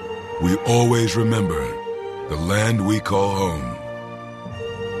 we always remember the land we call home.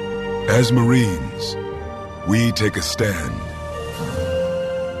 As Marines, we take a stand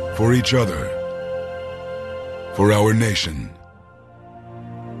for each other, for our nation,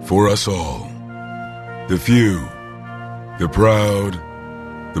 for us all. The few, the proud,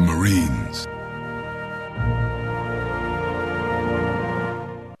 the Marines.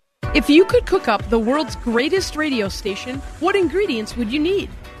 If you could cook up the world's greatest radio station, what ingredients would you need?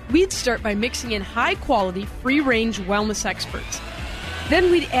 We'd start by mixing in high-quality, free-range wellness experts.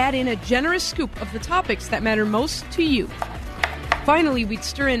 Then we'd add in a generous scoop of the topics that matter most to you. Finally, we'd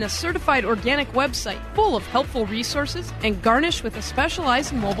stir in a certified organic website full of helpful resources and garnish with a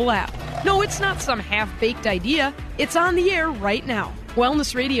specialized mobile app. No, it's not some half-baked idea. It's on the air right now.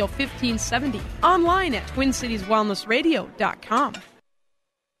 Wellness Radio 1570. Online at TwinCitiesWellnessRadio.com.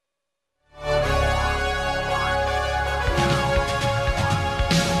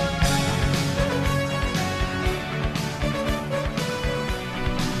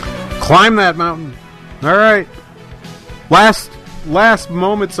 Climb that mountain. All right. Last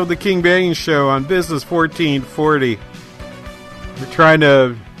moments of the King Banging Show on Business 1440.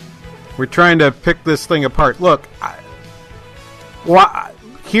 We're trying to pick this thing apart. Look,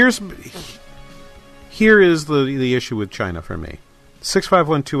 here is the issue with China for me.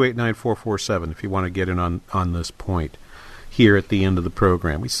 651-289-4447 if you want to get in on this point here at the end of the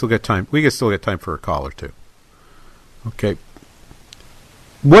program. We still got time. We still got time for a call or two. Okay.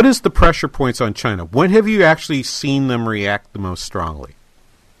 What is the pressure points on China? When have you actually seen them react the most strongly?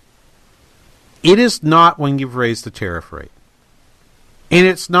 It is not when you've raised the tariff rate. And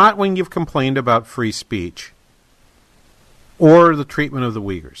it's not when you've complained about free speech or the treatment of the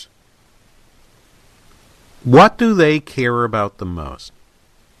Uyghurs. What do they care about the most?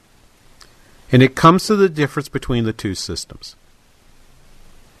 And it comes to the difference between the two systems.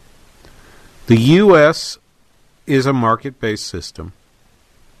 The U.S. is a market-based system,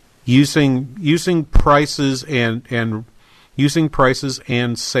 using prices and using prices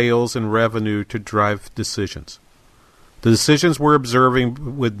and sales and revenue to drive decisions. The decisions we're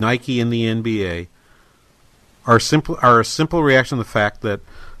observing with Nike and the NBA are a simple reaction to the fact that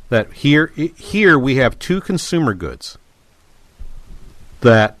here we have two consumer goods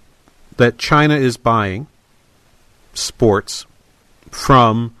that China is buying, sports,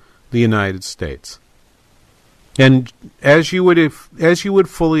 from the United States. And as you would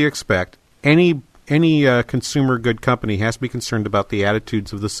fully expect, any consumer good company has to be concerned about the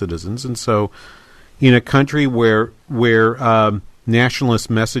attitudes of the citizens. And so, in a country where nationalist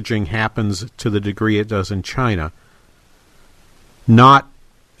messaging happens to the degree it does in China,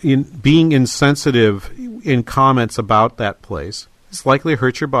 being insensitive in comments about that place is likely to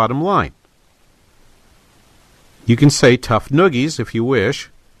hurt your bottom line. You can say tough noogies if you wish,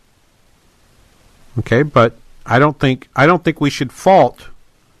 okay, but I don't think we should fault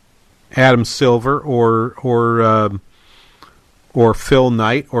Adam Silver or Phil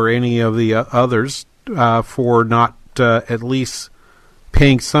Knight or any of the others for not at least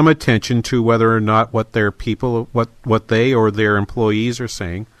paying some attention to whether or not what their people, what they or their employees are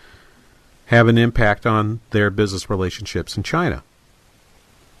saying, have an impact on their business relationships in China.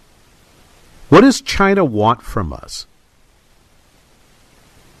 What does China want from us?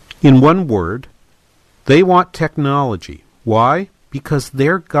 In one word, they want technology. Why? Because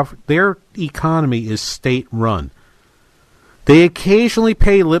their economy is state-run. They occasionally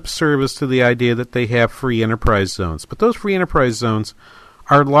pay lip service to the idea that they have free enterprise zones, but those free enterprise zones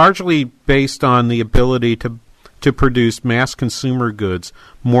are largely based on the ability to produce mass consumer goods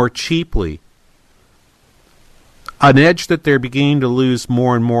more cheaply, an edge that they're beginning to lose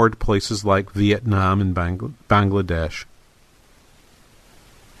more and more to places like Vietnam and Bangladesh,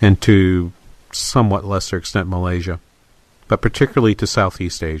 and to somewhat lesser extent Malaysia, but particularly to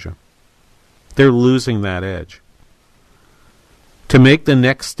Southeast Asia. They're losing that edge. To make the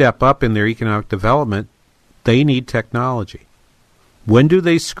next step up in their economic development, they need technology. When do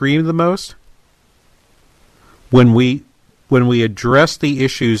they scream the most? When we address the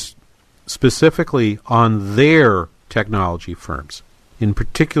issues specifically on their technology firms, in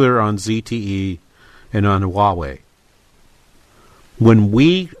particular on ZTE and on Huawei. When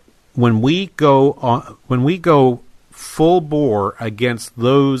we go full bore against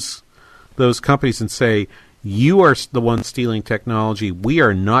those companies and say, you are the one stealing technology, we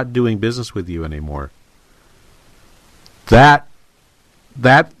are not doing business with you anymore, that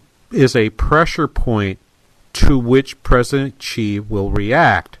is a pressure point to which President Xi will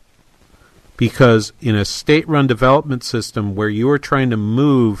react. Because in a state-run development system where you are trying to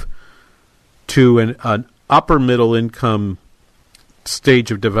move to an upper middle income stage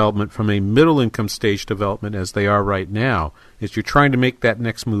of development from a middle income stage development as they are right now, as you're trying to make that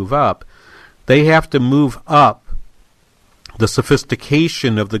next move up, they have to move up the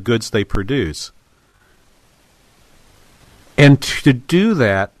sophistication of the goods they produce. And to do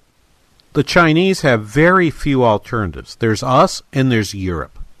that, the Chinese have very few alternatives. There's us and there's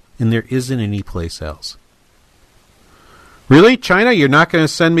Europe, and there isn't any place else. Really, China? You're not going to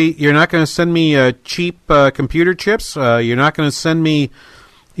send me? You're not going to send me cheap computer chips? You're not going to send me?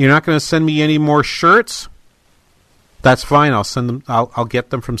 You're not going to send me any more shirts? That's fine. I'll send them. I'll get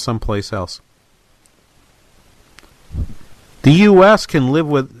them from someplace else. The U.S. can live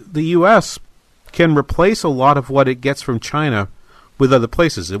with. The U.S. can replace a lot of what it gets from China with other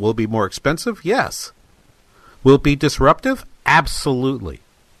places. It will be more expensive? Yes. Will it be disruptive? Absolutely.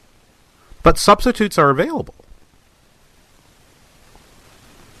 But substitutes are available.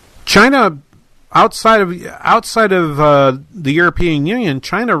 China, outside of the European Union,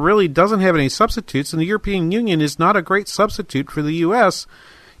 China really doesn't have any substitutes, and the European Union is not a great substitute for the U.S.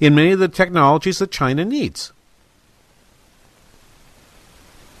 in many of the technologies that China needs.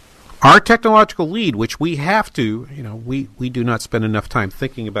 Our technological lead, which we have to, we do not spend enough time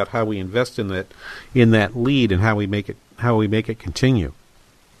thinking about how we invest in that lead and how we make it continue.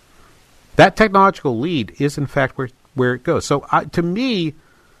 That technological lead is in fact where it goes. So to me,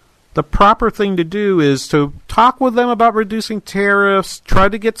 the proper thing to do is to talk with them about reducing tariffs, try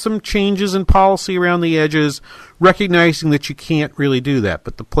to get some changes in policy around the edges, recognizing that you can't really do that.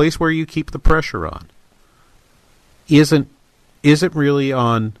 But the place where you keep the pressure on isn't really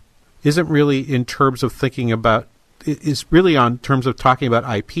in terms of thinking about, is really on terms of talking about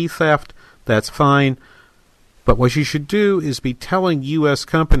IP theft. That's fine. But what you should do is be telling U.S.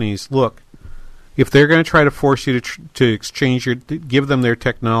 companies, look, if they're going to try to force you to exchange give them their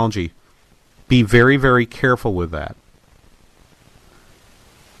technology, be very, very careful with that.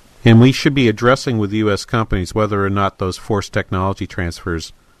 And we should be addressing with U.S. companies whether or not those forced technology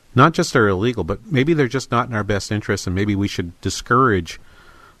transfers not just are illegal, but maybe they're just not in our best interest, and maybe we should discourage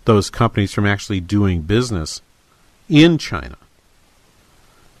those companies from actually doing business in China.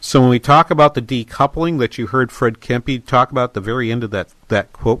 So when we talk about the decoupling that you heard Fred Kempe talk about at the very end of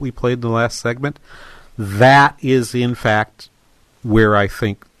that quote we played in the last segment, that is in fact where I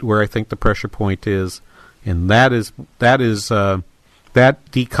think the pressure point is, and that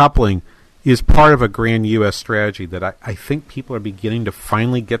decoupling is part of a grand U.S. strategy that I think people are beginning to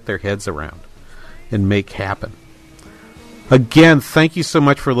finally get their heads around and make happen. Again, thank you so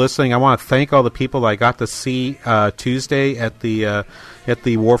much for listening. I want to thank all the people I got to see Tuesday at the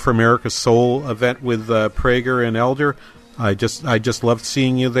War for America Soul event with Prager and Elder. I just loved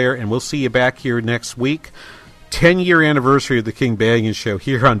seeing you there, and we'll see you back here next week. 10-year anniversary of the King Banian Show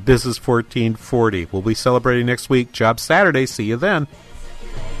here on Business 1440. We'll be celebrating next week. Job Saturday. See you then.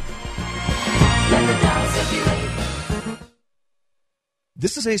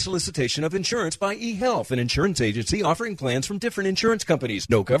 This is a solicitation of insurance by eHealth, an insurance agency offering plans from different insurance companies.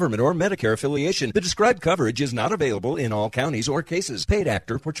 No government or Medicare affiliation. The described coverage is not available in all counties or cases. Paid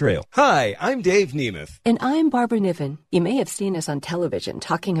actor portrayal. Hi, I'm Dave Nemeth. And I'm Barbara Niven. You may have seen us on television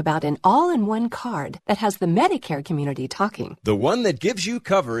talking about an all-in-one card that has the Medicare community talking. The one that gives you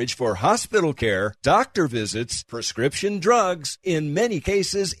coverage for hospital care, doctor visits, prescription drugs, in many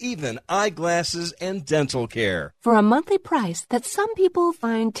cases, even eyeglasses and dental care. For a monthly price that some people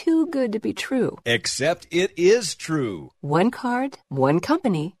find too good to be true. Except it is true. One card, one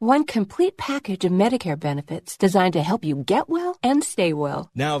company, one complete package of Medicare benefits designed to help you get well and stay well.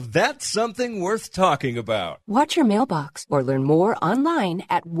 Now that's something worth talking about. Watch your mailbox or learn more online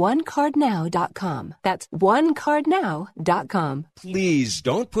at onecardnow.com. That's onecardnow.com. Please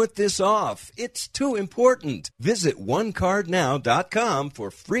don't put this off. It's too important. Visit onecardnow.com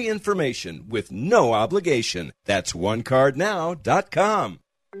for free information with no obligation. That's onecardnow.com.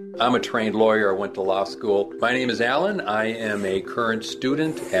 I'm a trained lawyer. I went to law school. My name is Alan. I am a current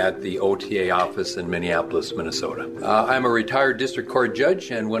student at the OTA office in Minneapolis, Minnesota. I'm a retired district court judge,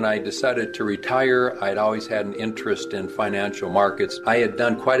 and when I decided to retire, I'd always had an interest in financial markets. I had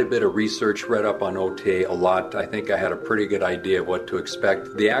done quite a bit of research, read up on OTA a lot. I think I had a pretty good idea of what to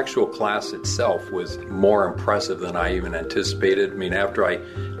expect. The actual class itself was more impressive than I even anticipated. I mean, after I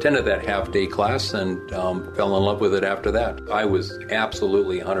attended that half-day class and fell in love with it after that, I was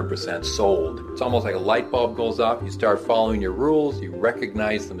absolutely 100% sold. It's almost like a light bulb goes off. You start following your rules. You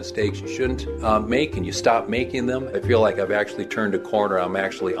recognize the mistakes you shouldn't make, and you stop making them. I feel like I've actually turned a corner. I'm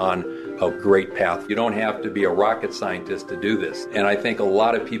actually on a great path. You don't have to be a rocket scientist to do this. And I think a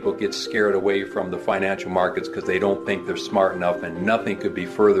lot of people get scared away from the financial markets because they don't think they're smart enough, and nothing could be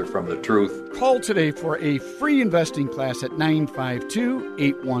further from the truth. Call today for a free investing class at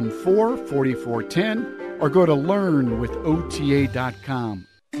 952-814-4410 or go to learnwithota.com.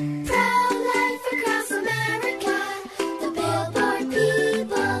 Pro-life across America, the Billboard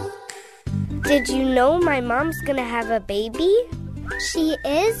people. Did you know my mom's gonna have a baby? She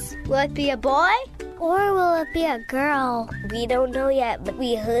is? Will it be a boy? Or will it be a girl? We don't know yet, but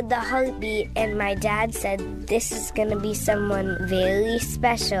we heard the heartbeat, and my dad said this is going to be someone very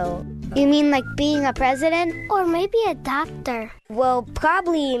special. You mean like being a president? Or maybe a doctor? Well,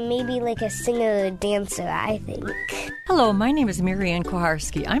 probably maybe like a singer or dancer, I think. Hello, my name is Mary Ann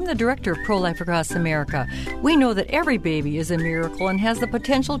Koharski. I'm the director of Pro-Life Across America. We know that every baby is a miracle and has the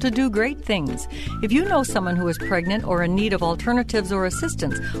potential to do great things. If you know someone who is pregnant or in need of alternatives or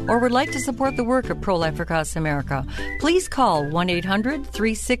assistance, or would like to support the work of Pro-Life Across America, please call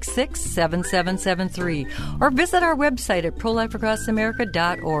 1-800-366-7773 or visit our website at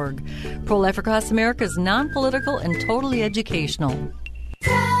prolifeacrossamerica.org. Pro-Life Across America is non-political and totally educational.